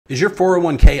Is your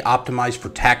 401k optimized for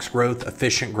tax growth,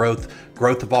 efficient growth,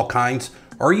 growth of all kinds?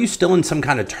 Or are you still in some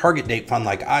kind of target date fund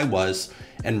like I was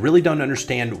and really don't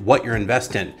understand what you're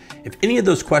investing in? If any of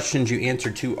those questions you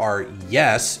answer to are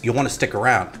yes, you'll want to stick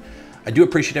around. I do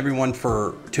appreciate everyone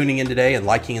for tuning in today and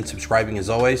liking and subscribing as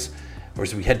always.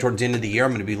 As we head towards the end of the year,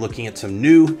 I'm going to be looking at some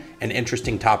new and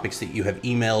interesting topics that you have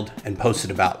emailed and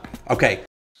posted about. Okay.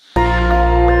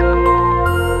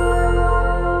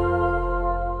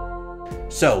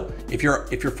 So if your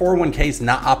 401k is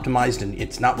not optimized and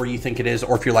it's not where you think it is,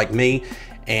 or if you're like me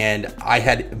and I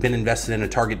had been invested in a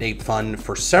target date fund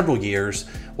for several years,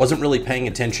 wasn't really paying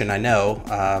attention, I know,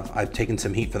 I've taken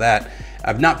some heat for that.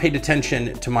 I've not paid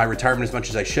attention to my retirement as much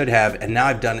as I should have, and now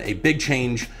I've done a big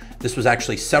change. This was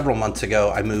actually several months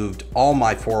ago. I moved all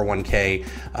my 401k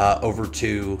over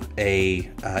to a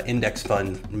index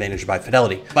fund managed by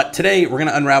Fidelity. But today we're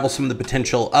gonna unravel some of the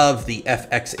potential of the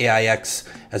FXAIX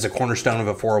as a cornerstone of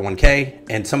a 401k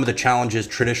and some of the challenges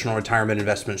traditional retirement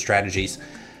investment strategies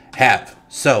have.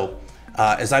 So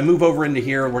as I move over into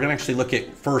here, we're gonna actually look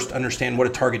at first understand what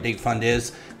a target date fund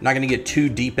is. I'm not gonna get too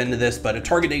deep into this, but a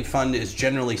target date fund is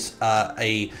generally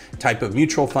a type of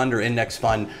mutual fund or index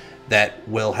fund that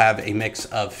will have a mix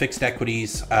of fixed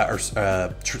equities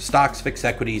stocks, fixed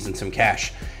equities, and some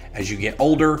cash. As you get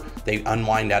older, they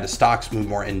unwind out of stocks, move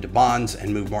more into bonds,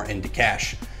 and move more into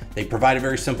cash. They provide a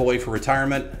very simple way for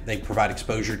retirement. They provide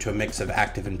exposure to a mix of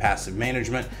active and passive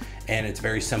management, and it's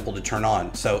very simple to turn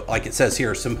on. So like it says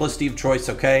here, simplicity of choice,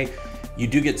 okay? You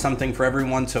do get something for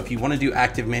everyone. So if you want to do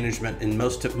active management in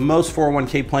most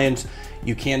 401k plans,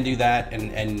 you can do that,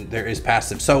 and there is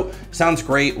passive. So sounds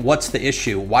great. What's the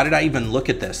issue? Why did I even look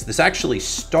at this? This actually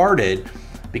started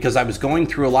because I was going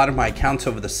through a lot of my accounts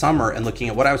over the summer and looking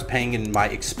at what I was paying in my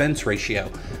expense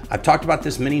ratio. I've talked about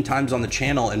this many times on the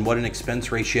channel and what an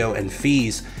expense ratio and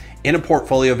fees in a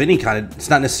portfolio of any kind, it's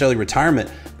not necessarily retirement,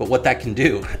 but what that can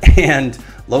do. And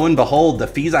lo and behold, the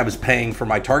fees I was paying for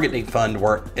my target date fund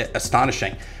were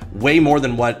astonishing. Way more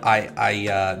than what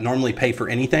I normally pay for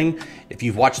anything. If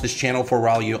you've watched this channel for a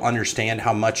while, you'll understand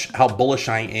how bullish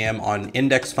I am on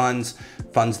index funds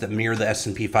that mirror the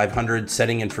S&P 500,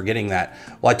 setting and forgetting that.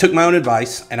 Well, I took my own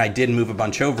advice and I did move a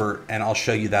bunch over, and I'll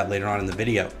show you that later on in the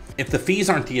video. If the fees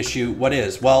aren't the issue, what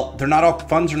is? Well,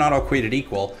 funds are not all created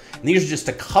equal. And these are just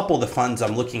a couple of the funds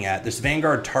I'm looking at. This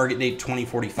Vanguard Target Date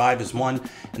 2045 is one,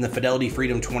 and the Fidelity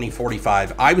Freedom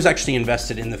 2045. I was actually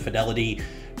invested in the Fidelity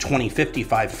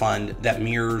 2055 fund that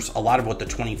mirrors a lot of what the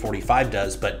 2045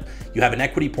 does, but you have an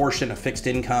equity portion, a fixed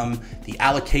income, the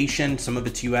allocation, some of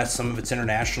it's US, some of it's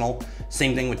international.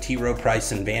 Same thing with T. Rowe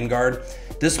Price and Vanguard.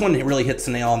 This one really hits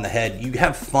the nail on the head. You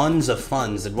have funds of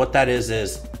funds, and what that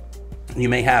is you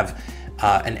may have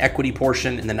an equity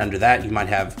portion, and then under that you might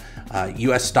have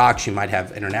US stocks, you might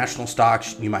have international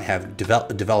stocks, you might have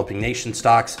developing nation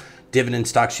stocks, dividend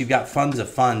stocks. You've got funds of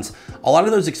funds. A lot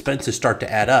of those expenses start to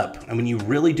add up. And when you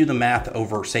really do the math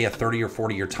over, say, a 30 or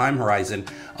 40 year time horizon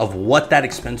of what that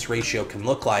expense ratio can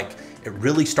look like, it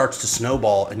really starts to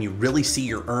snowball, and you really see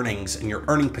your earnings and your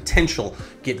earning potential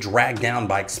get dragged down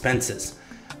by expenses.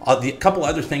 A couple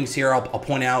other things here I'll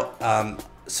point out.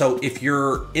 So if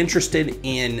you're interested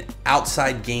in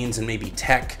outside gains in maybe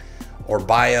tech or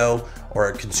bio or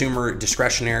consumer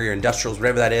discretionary or industrials,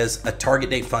 whatever that is, a target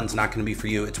date fund's not gonna be for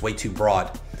you. It's way too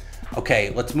broad.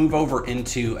 Okay, let's move over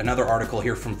into another article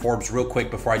here from Forbes real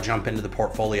quick before I jump into the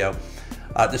portfolio.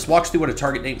 This walks through what a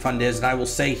target date fund is, and I will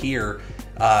say here,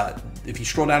 if you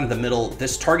scroll down to the middle,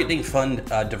 this target date fund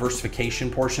diversification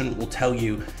portion will tell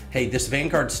you, hey, this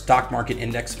Vanguard stock market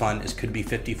index fund could be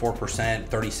 54%,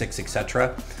 36,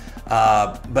 etc.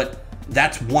 But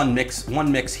that's one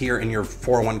mix here in your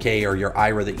 401k or your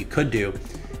IRA that you could do.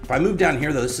 If I move down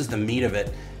here though, this is the meat of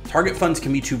it. Target funds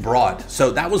can be too broad.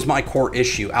 So that was my core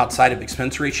issue outside of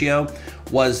expense ratio,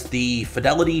 was the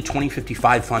Fidelity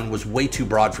 2055 fund was way too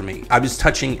broad for me. I was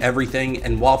touching everything,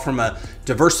 and while from a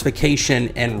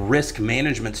diversification and risk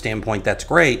management standpoint, that's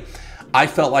great, I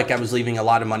felt like I was leaving a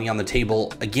lot of money on the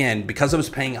table, again, because I was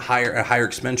paying a higher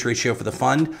expense ratio for the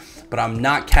fund, but I'm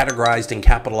not categorized and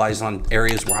capitalized on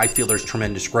areas where I feel there's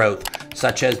tremendous growth,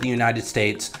 such as the United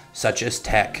States, such as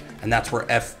tech, and that's where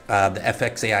the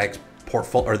FXAIX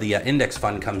portfolio or the index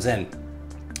fund comes in.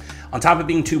 On top of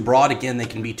being too broad, again, they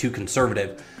can be too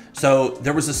conservative. So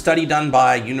there was a study done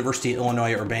by University of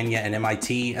Illinois Urbana and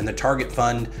MIT, and the target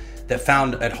fund that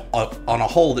found on a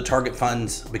whole, the target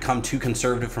funds become too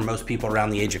conservative for most people around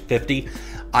the age of 50.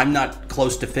 I'm not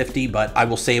close to 50, but I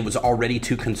will say it was already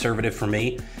too conservative for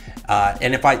me.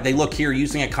 And if they look here,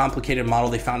 using a complicated model,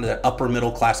 they found that upper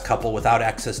middle class couple without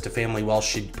access to family wealth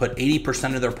should put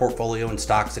 80% of their portfolio in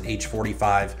stocks at age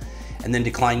 45 and then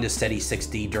decline to steady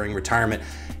 60 during retirement.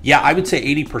 Yeah, I would say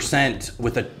 80%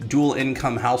 with a dual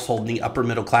income household in the upper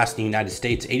middle class in the United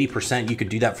States, 80% you could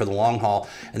do that for the long haul,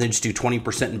 and then just do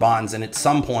 20% in bonds. And at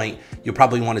some point, you'll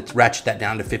probably want to ratchet that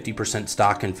down to 50%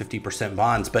 stock and 50%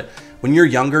 bonds. But when you're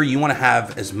younger, you want to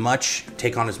have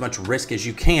take on as much risk as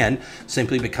you can,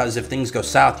 simply because if things go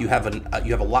south, you have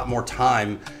a lot more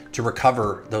time to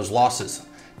recover those losses.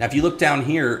 Now, if you look down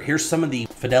here, here's some of the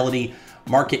Fidelity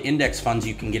market index funds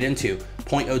you can get into: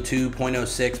 0.02,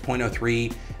 0.06,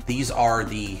 0.03. These are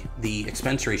the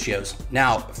expense ratios.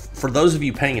 Now, for those of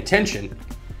you paying attention,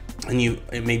 and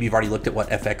maybe you've already looked at what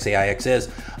FXAIX is,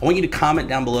 I want you to comment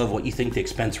down below what you think the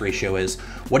expense ratio is.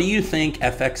 What do you think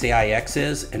FXAIX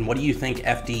is, and what do you think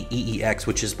FDEEX,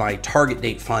 which is my target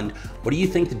date fund, what do you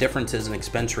think the difference is in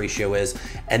expense ratio is?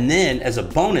 And then as a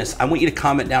bonus, I want you to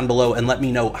comment down below and let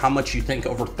me know how much you think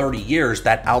over 30 years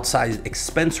that outsized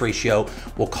expense ratio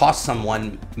will cost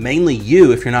someone, mainly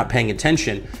you if you're not paying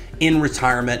attention, in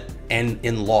retirement and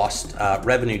in lost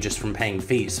revenue just from paying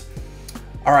fees.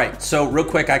 All right, so real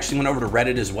quick, I actually went over to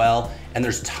Reddit as well, and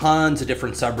there's tons of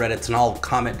different subreddits, and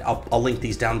I'll link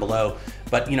these down below.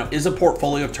 But is a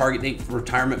portfolio of target date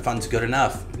retirement funds good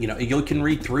enough? You can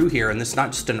read through here, and this is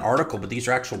not just an article, but these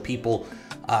are actual people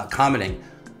commenting.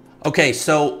 Okay,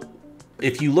 so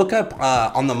if you look up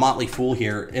on the Motley Fool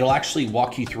here, it'll actually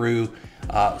walk you through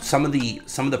some of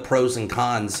the pros and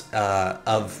cons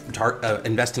of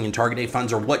investing in target date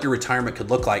funds, or what your retirement could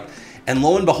look like. And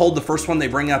lo and behold, the first one they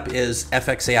bring up is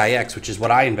FXAIX, which is what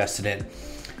I invested in.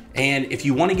 And if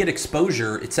you want to get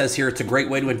exposure, it says here it's a great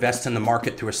way to invest in the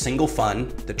market through a single fund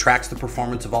that tracks the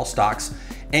performance of all stocks,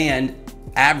 and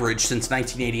since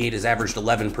 1988 has averaged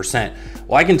 11%.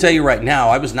 Well, I can tell you right now,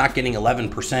 I was not getting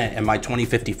 11% in my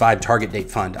 2055 target date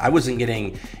fund. I wasn't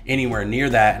getting anywhere near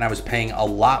that, and I was paying a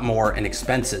lot more in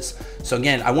expenses. So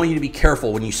again, I want you to be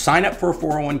careful when you sign up for a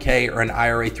 401k or an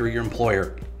IRA through your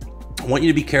employer. I want you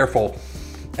to be careful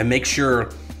and make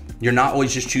sure you're not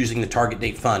always just choosing the target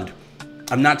date fund.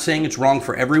 I'm not saying it's wrong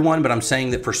for everyone, but I'm saying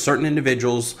that for certain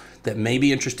individuals that may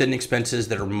be interested in expenses,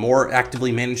 that are more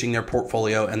actively managing their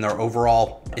portfolio and their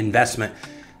overall investment,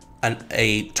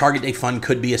 a target date fund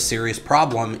could be a serious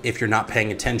problem if you're not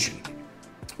paying attention.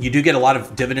 You do get a lot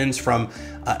of dividends from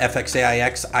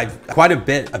FXAIX. I've quite a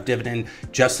bit of dividend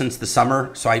just since the summer.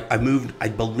 So I moved, I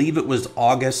believe it was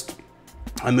August,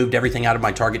 I moved everything out of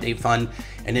my target date fund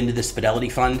and into this Fidelity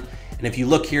fund. And if you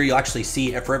look here, you'll actually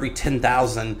see for every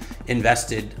 10,000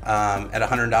 invested at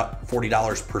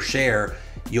 $140 per share,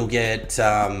 you'll be able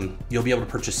to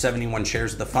purchase 71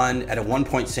 shares of the fund at a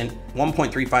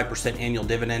 1.35% annual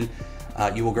dividend.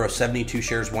 You will grow 72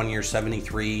 shares 1 year,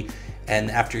 73,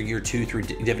 and after year 2 through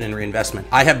dividend reinvestment.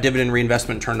 I have dividend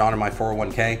reinvestment turned on in my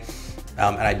 401k,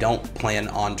 and I don't plan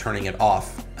on turning it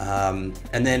off. And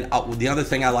then the other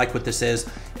thing I like with this is,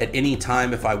 at any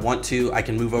time, if I want to, I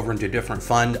can move over into a different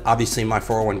fund. Obviously, my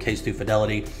 401k is through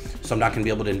Fidelity, so I'm not going to be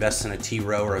able to invest in a T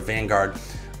Rowe or a Vanguard.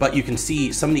 But you can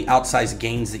see some of the outsized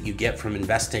gains that you get from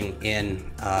investing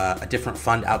in a different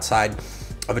fund outside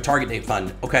of a target date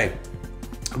fund. Okay,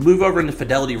 I'll move over into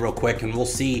Fidelity real quick, and we'll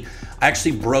see. I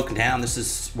actually broke down, this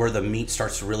is where the meat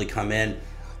starts to really come in.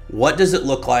 What does it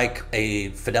look like a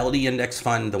Fidelity index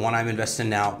fund, the one I'm invested in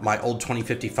now, my old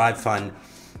 2055 fund,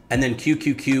 and then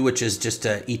QQQ, which is just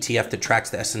an ETF that tracks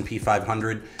the S&P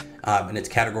 500, and it's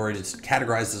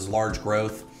categorized as large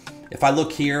growth. If I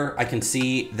look here, I can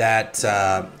see that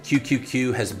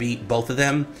QQQ has beat both of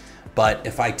them, but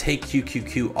if I take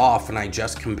QQQ off and I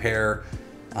just compare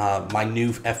my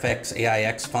new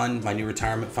FXAIX fund, my new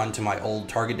retirement fund, to my old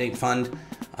target date fund,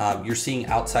 you're seeing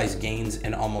outsized gains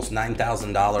in almost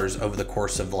 $9,000 over the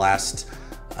course of the last,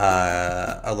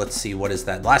 let's see, what is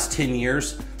that? Last 10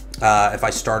 years. If I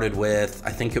started with,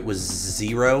 I think it was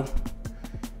zero.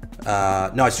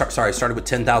 No, I started with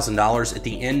 $10,000. At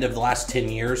the end of the last 10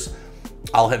 years,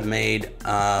 I'll have made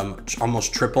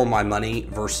almost triple my money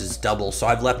versus double. So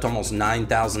I've left almost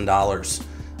 $9,000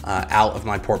 out of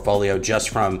my portfolio just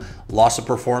from loss of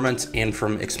performance and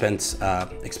from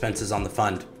expenses on the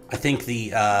fund. I think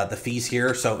the fees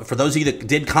here. So for those of you that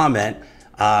did comment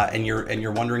and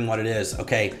you're wondering what it is,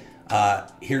 okay,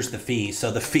 here's the fee. So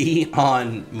the fee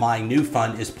on my new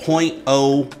fund is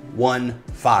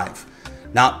 0.015,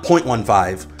 not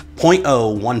 0.15,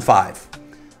 0.015.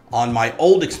 On my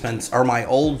old my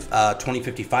old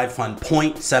 2055 fund,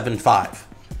 0.75.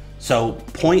 So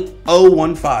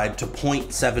 0.015 to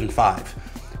 0.75.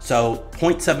 So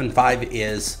 0.75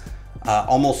 is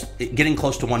almost getting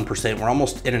close to 1%. We're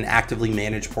almost in an actively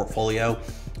managed portfolio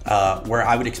where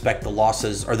I would expect the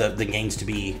losses or the gains to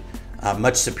be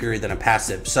much superior than a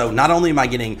passive. So not only am I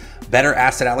getting better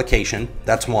asset allocation,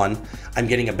 that's one, I'm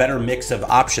getting a better mix of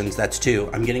options, that's two,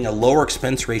 I'm getting a lower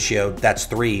expense ratio, that's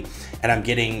three, and I'm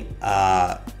getting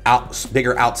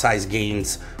bigger outsized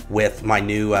gains with my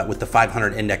new with the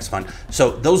 500 index fund.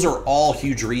 So those are all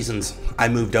huge reasons I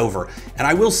moved over. And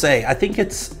I will say, I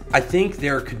know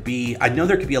there could be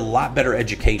a lot better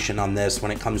education on this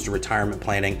when it comes to retirement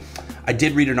planning. I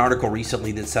did read an article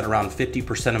recently that said around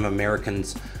 50% of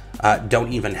Americans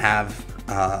don't even have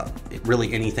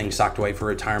really anything socked away for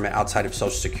retirement outside of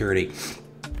Social Security.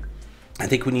 I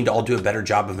think we need to all do a better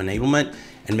job of enablement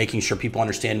and making sure people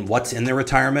understand what's in their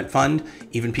retirement fund.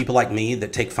 Even people like me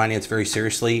that take finance very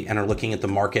seriously and are looking at the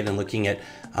market and looking at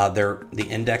the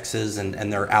indexes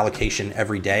and their allocation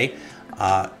every day.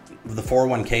 The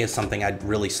 401k is something I'd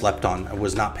really slept on. I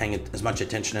was not paying as much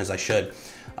attention as I should.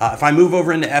 If I move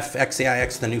over into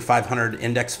FXAIX, the new 500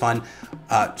 index fund,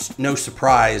 no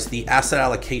surprise, the asset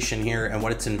allocation here and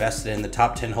what it's invested in, the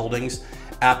top 10 holdings,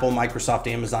 Apple, Microsoft,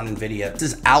 Amazon, Nvidia.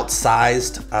 This is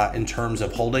outsized in terms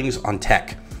of holdings on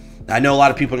tech. Now, I know a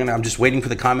lot of people are I'm just waiting for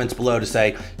the comments below to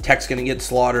say, tech's gonna get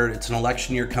slaughtered, it's an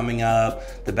election year coming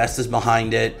up, the best is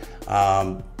behind it.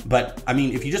 But I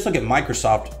mean, if you just look at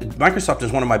Microsoft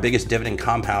is one of my biggest dividend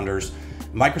compounders.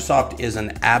 Microsoft is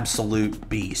an absolute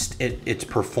beast. It's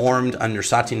performed under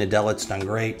Satya Nadella, it's done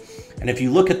great. And if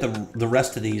you look at the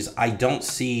rest of these, I don't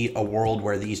see a world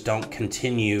where these don't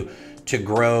continue to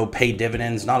grow, pay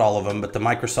dividends, not all of them, but the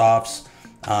Microsofts,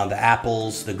 the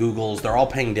Apples, the Googles, they're all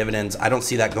paying dividends. I don't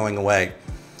see that going away.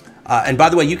 And by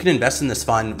the way, you can invest in this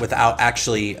fund without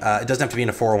actually, it doesn't have to be in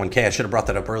a 401k. I should have brought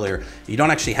that up earlier. You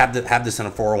don't actually have this in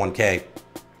a 401k.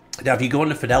 Now, if you go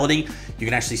into Fidelity, you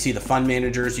can actually see the fund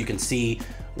managers. You can see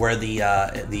where the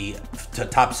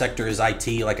top sector is IT,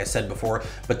 like I said before.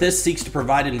 But this seeks to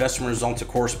provide investment results that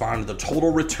correspond to the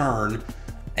total return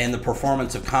and the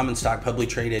performance of common stock publicly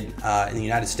traded in the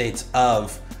United States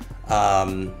of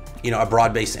a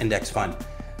broad-based index fund.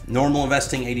 Normal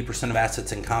investing, 80% of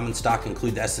assets in common stock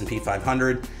include the S&P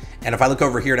 500. And if I look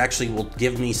over here, it actually will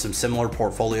give me some similar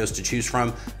portfolios to choose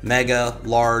from: mega,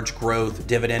 large, growth,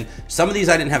 dividend. Some of these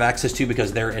I didn't have access to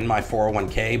because they're in my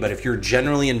 401k, but if you're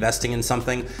generally investing in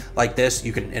something like this,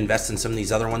 you can invest in some of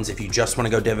these other ones if you just want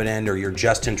to go dividend, or you're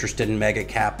just interested in mega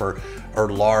cap or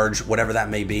large, whatever that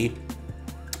may be.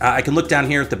 I can look down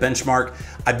here at the benchmark.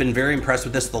 I've been very impressed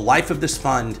with this. The life of this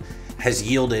fund has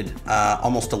yielded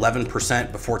almost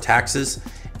 11% before taxes,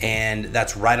 and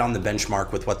that's right on the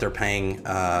benchmark with what they're paying,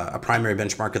 a primary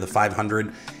benchmark of the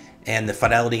 500. And the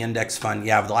Fidelity Index Fund,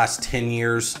 over the last 10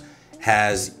 years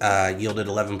has yielded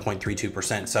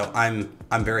 11.32%. So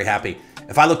I'm very happy.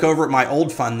 If I look over at my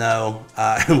old fund though,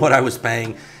 and what I was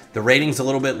paying, the rating's a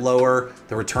little bit lower,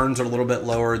 the returns are a little bit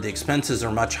lower, the expenses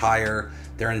are much higher.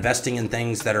 They're investing in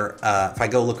things that are, if I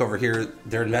go look over here,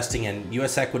 they're investing in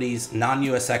US equities,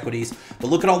 non-US equities, but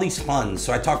look at all these funds.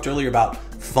 So I talked earlier about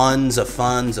funds of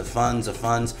funds of funds of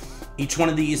funds. Each one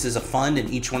of these is a fund, and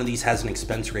each one of these has an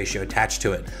expense ratio attached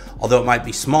to it. Although it might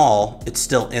be small, it's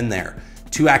still in there.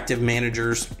 2 active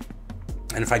managers.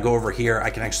 And if I go over here,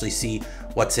 I can actually see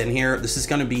what's in here. This is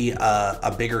gonna be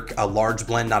a large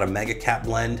blend, not a mega cap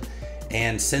blend.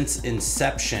 And since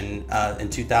inception in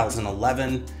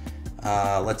 2011,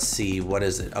 let's see, what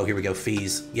is it? Oh, here we go,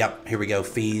 fees. Yep, here we go,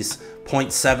 fees.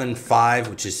 0.75,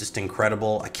 which is just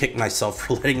incredible. I kicked myself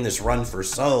for letting this run for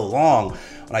so long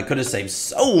when I could have saved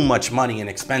so much money in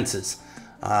expenses.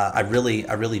 I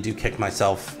really do kick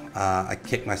myself. I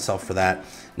kick myself for that.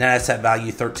 Net asset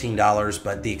value, $13,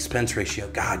 but the expense ratio,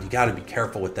 God, you gotta be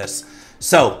careful with this.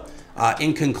 So,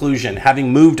 in conclusion,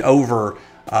 having moved over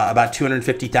about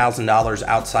 $250,000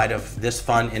 outside of this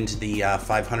fund into the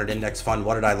 500 index fund,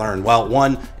 what did I learn? Well,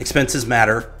 1, expenses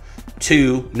matter.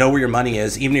 2, know where your money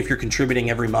is. Even if you're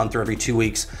contributing every month or every 2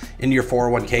 weeks into your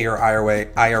 401k or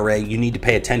IRA, you need to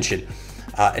pay attention.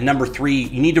 And number 3,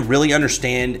 you need to really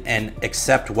understand and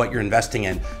accept what you're investing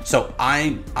in. So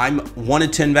I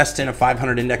wanted to invest in a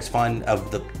 500 index fund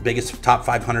of the biggest top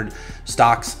 500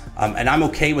 stocks. And I'm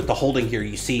okay with the holding here.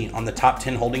 You see on the top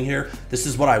 10 holding here, this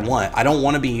is what I want. I don't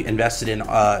want to be invested in,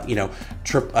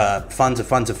 funds of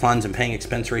funds of funds and paying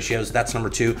expense ratios. That's number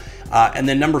 2. And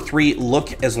then number 3,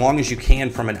 look as long as you can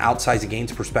from an outsized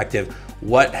gains perspective.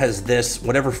 What has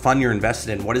whatever fund you're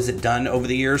invested in, what has it done over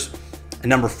the years? And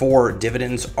number 4,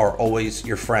 dividends are always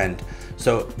your friend.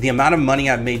 So the amount of money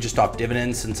I've made just off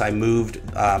dividends since I moved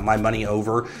my money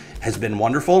over has been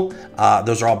wonderful.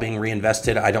 Those are all being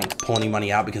reinvested. I don't pull any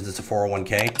money out because it's a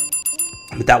 401k,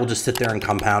 but that will just sit there and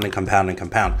compound and compound and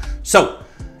compound. So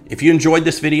if you enjoyed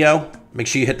this video, make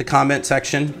sure you hit the comment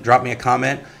section, drop me a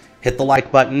comment, hit the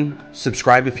like button,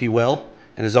 subscribe if you will,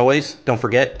 And as always, don't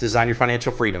forget, design your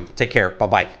financial freedom. Take care.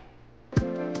 Bye-bye.